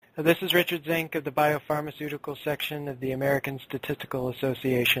This is Richard Zink of the Biopharmaceutical Section of the American Statistical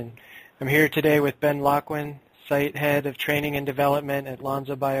Association. I'm here today with Ben Lochwin, Site Head of Training and Development at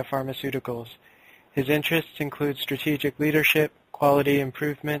Lonza Biopharmaceuticals. His interests include strategic leadership, quality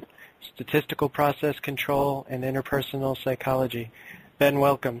improvement, statistical process control, and interpersonal psychology. Ben,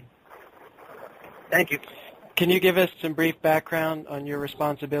 welcome. Thank you. Can you give us some brief background on your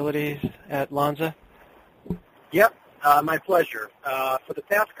responsibilities at Lonza? Yep, my pleasure. For the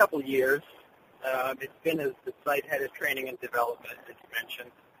past couple of years, it's been as the Site Head of Training and Development, as you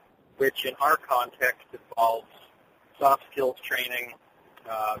mentioned, which in our context involves soft skills training,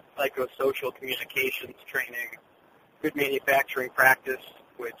 psychosocial communications training, good manufacturing practice,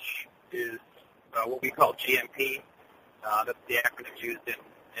 which is what we call GMP. That's the acronym used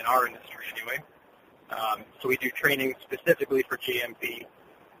in our industry anyway. So we do training specifically for GMP,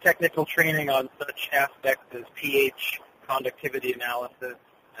 technical training on such aspects as pH, conductivity analysis,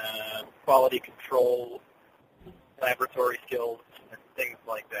 quality control, laboratory skills, and things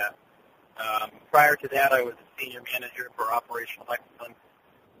like that. Prior to that, I was a senior manager for operational excellence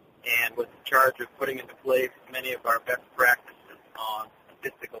and was in charge of putting into place many of our best practices on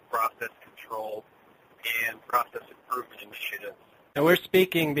statistical process control and process improvement initiatives. Now we're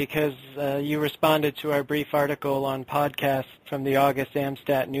speaking because you responded to our brief article on podcast from the August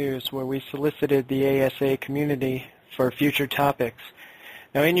AMSTAT News where we solicited the ASA community for future topics.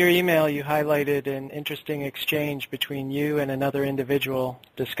 Now in your email you highlighted an interesting exchange between you and another individual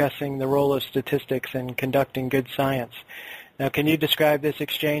discussing the role of statistics in conducting good science. Now can you describe this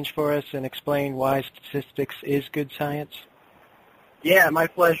exchange for us and explain why statistics is good science? Yeah, my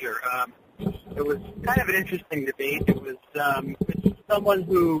pleasure. It was kind of an interesting debate. It was with someone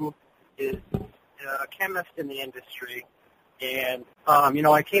who is a chemist in the industry, and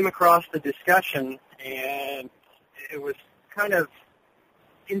I came across the discussion, and it was kind of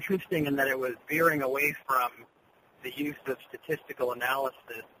interesting in that it was veering away from the use of statistical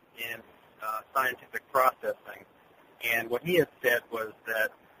analysis in scientific processing. And what he had said was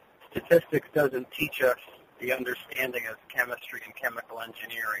that statistics doesn't teach us the understanding of chemistry and chemical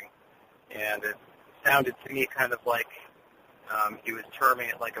engineering. And it sounded to me kind of like he was terming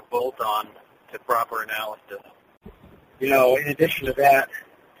it like a bolt-on to proper analysis. In addition to that,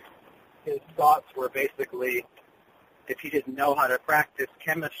 his thoughts were basically if he didn't know how to practice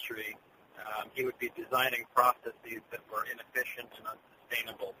chemistry, he would be designing processes that were inefficient and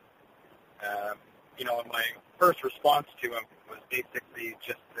unsustainable. My first response to him was basically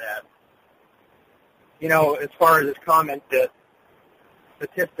just that, as far as his comment that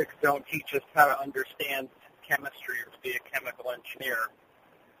statistics don't teach us how to understand chemistry or to be a chemical engineer.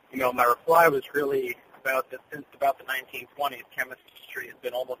 My reply was really about that since about the 1920s, chemistry has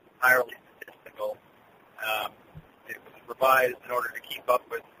been almost entirely statistical. It was revised in order to keep up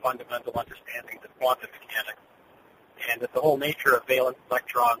with fundamental understandings of quantum mechanics, and that the whole nature of valence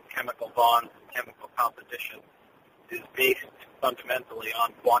electrons, chemical bonds, and chemical composition is based fundamentally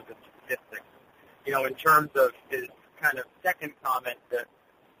on quantum statistics. In terms of his kind of second comment that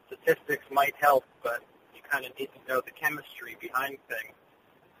statistics might help, but you kind of need to know the chemistry behind things,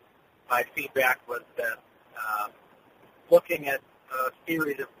 my feedback was that looking at a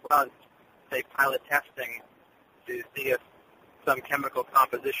series of runs, say pilot testing, to see if some chemical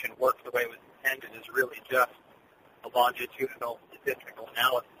composition works the way it was intended is really just a longitudinal statistical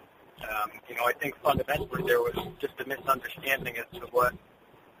analysis. I think fundamentally there was just a misunderstanding as to what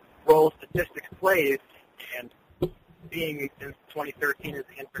role statistics plays, and being since 2013 is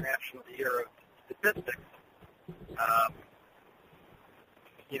the International Year of Statistics,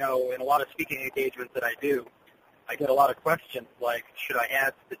 in a lot of speaking engagements that I do, I get a lot of questions like, should I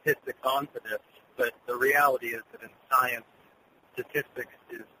add statistics onto this? But the reality is that in science, statistics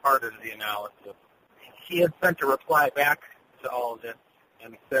is part of the analysis. He had sent a reply back to all of this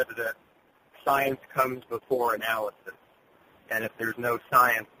and said that science comes before analysis. And if there's no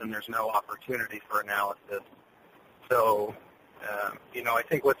science, then there's no opportunity for analysis. So, I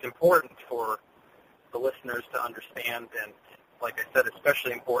think what's important for the listeners to understand, and like I said,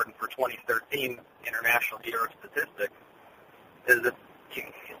 especially important for 2013 International Year of Statistics, is that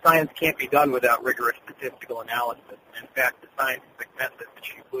science can't be done without rigorous statistical analysis. In fact, the scientific method,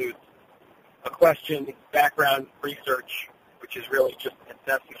 which includes a question, background research, which is really just an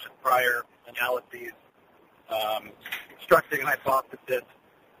assessment of prior analyses, constructing a hypothesis,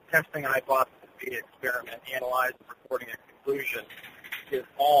 testing a hypothesis via experiment, analyzing, reporting a conclusion, is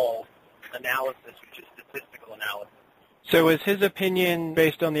all analysis, which is statistical analysis. So was his opinion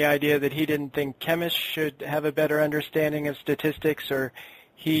based on the idea that he didn't think chemists should have a better understanding of statistics, or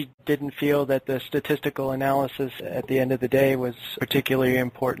he didn't feel that the statistical analysis at the end of the day was particularly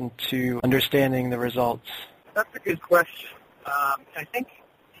important to understanding the results? That's a good question. I think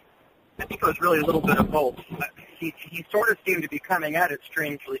it was really a little bit of both. He sort of seemed to be coming at it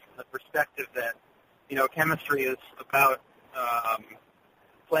strangely from the perspective that, chemistry is about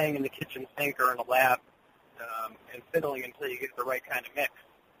playing in the kitchen sink or in a lab and fiddling until you get the right kind of mix,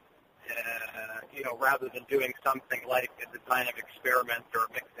 rather than doing something like a design of experiment or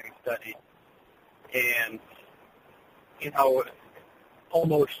a mixing study. And,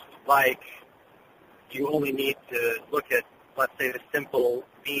 almost like you only need to look at, let's say, the simple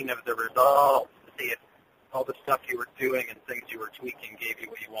mean of the results to see if all the stuff you were doing and things you were tweaking gave you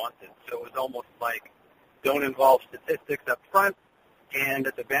what you wanted. So it was almost like don't involve statistics up front, and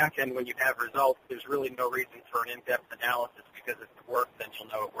at the back end when you have results, there's really no reason for an in-depth analysis because if it works, then you'll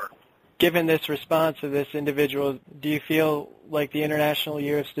know it works. Given this response of this individual, do you feel like the International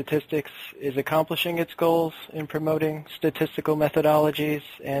Year of Statistics is accomplishing its goals in promoting statistical methodologies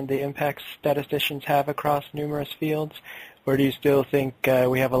and the impacts statisticians have across numerous fields, or do you still think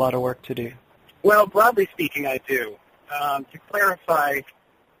we have a lot of work to do? Well, broadly speaking, I do. To clarify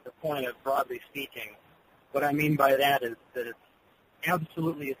the point of broadly speaking, what I mean by that is that it's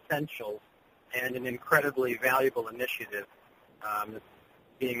absolutely essential and an incredibly valuable initiative that's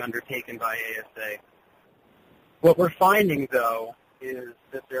being undertaken by ASA. What we're finding, though, is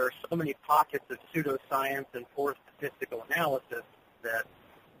that there are so many pockets of pseudoscience and poor statistical analysis that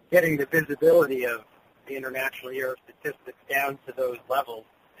getting the visibility of the International Year of Statistics down to those levels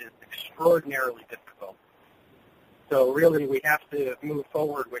is extraordinarily difficult. So really we have to move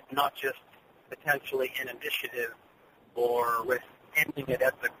forward with not just potentially an initiative or with ending it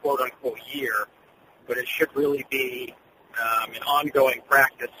at the quote-unquote year, but it should really be an ongoing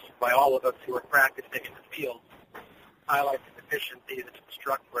practice by all of us who are practicing in the field, highlight the deficiencies and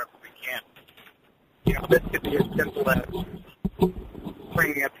instruct wherever we can. This could be as simple as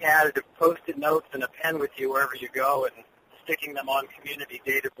bringing a pad of Post-it notes and a pen with you wherever you go and sticking them on community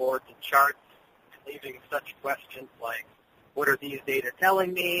data boards and charts and leaving such questions like, what are these data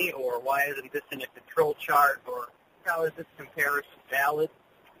telling me, or why isn't this in a control chart, or how is this comparison valid?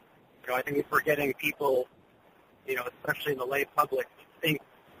 I think if we're getting people, especially in the lay public, to think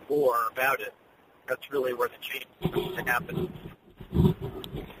more about it, that's really where the change needs to happen.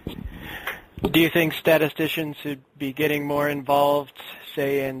 Do you think statisticians should be getting more involved,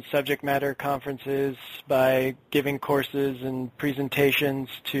 say, in subject matter conferences by giving courses and presentations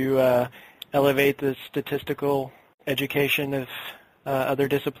to elevate the statistical education of other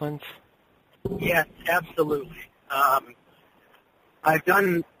disciplines? Yes, absolutely. I've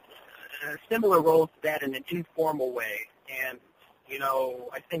done similar roles to that in an informal way, and,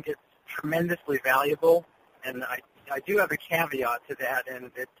 I think it's tremendously valuable, and I do have a caveat to that,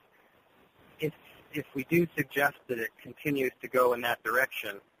 and if we do suggest that it continues to go in that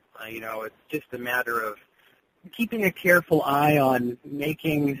direction, it's just a matter of keeping a careful eye on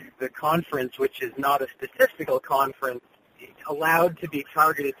making the conference, which is not a statistical conference, allowed to be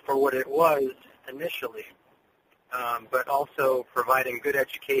targeted for what it was initially, but also providing good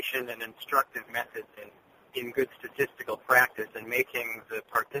education and instructive methods in good statistical practice and making the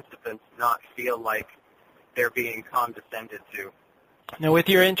participants not feel like they're being condescended to. Now, with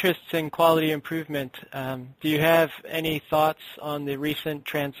your interests in quality improvement, do you have any thoughts on the recent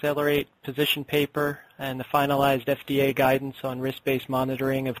Transcelerate position paper and the finalized FDA guidance on risk-based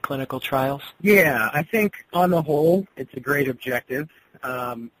monitoring of clinical trials? Yeah, I think on the whole, it's a great objective.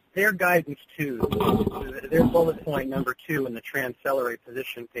 Their guidance, too, their bullet point number 2 in the Transcelerate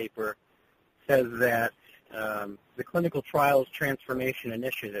position paper says that the Clinical Trials Transformation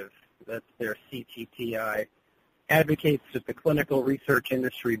Initiative, that's their CTTI, advocates that the clinical research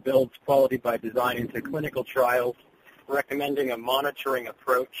industry builds quality by design into clinical trials, recommending a monitoring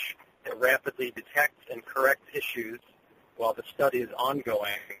approach that rapidly detects and corrects issues while the study is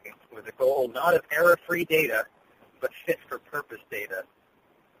ongoing, with a goal not of error-free data, but fit-for-purpose data.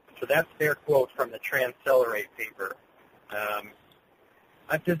 So that's their quote from the Transcelerate paper.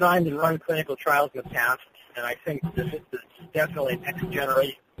 I've designed and run clinical trials in the past, and I think this is definitely a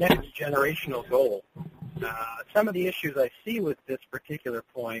next generational goal. Some of the issues I see with this particular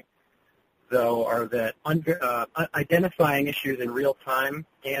point, though, are that identifying issues in real time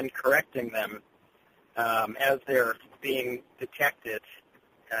and correcting them as they're being detected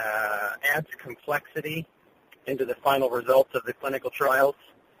adds complexity into the final results of the clinical trials,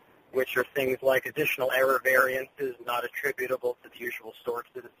 which are things like additional error variances not attributable to the usual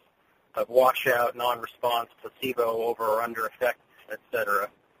sources of washout, non-response, placebo, over or under effects, etc.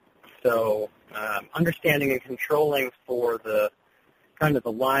 So understanding and controlling for the kind of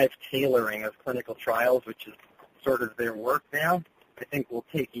the live tailoring of clinical trials, which is sort of their work now, I think will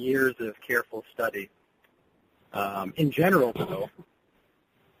take years of careful study. In general, though,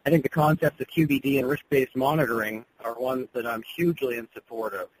 I think the concepts of QBD and risk-based monitoring are ones that I'm hugely in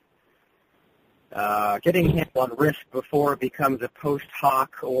support of. Getting a handle on risk before it becomes a post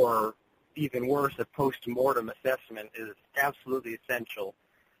hoc or even worse, a post-mortem assessment is absolutely essential,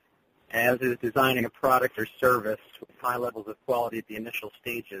 as is designing a product or service with high levels of quality at the initial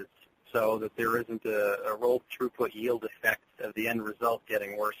stages so that there isn't a rolled throughput yield effect of the end result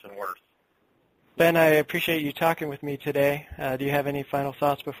getting worse and worse. Ben, I appreciate you talking with me today. Do you have any final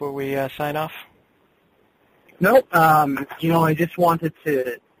thoughts before we sign off? No, I just wanted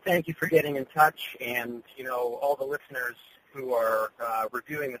to thank you for getting in touch, and, all the listeners who are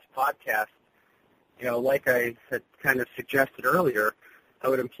reviewing this podcast, like I had kind of suggested earlier, I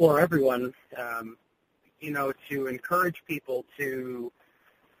would implore everyone, to encourage people to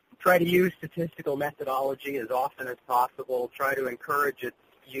try to use statistical methodology as often as possible, try to encourage its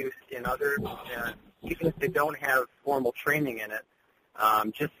use in others, even if they don't have formal training in it.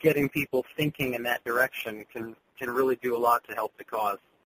 Just getting people thinking in that direction can really do a lot to help the cause.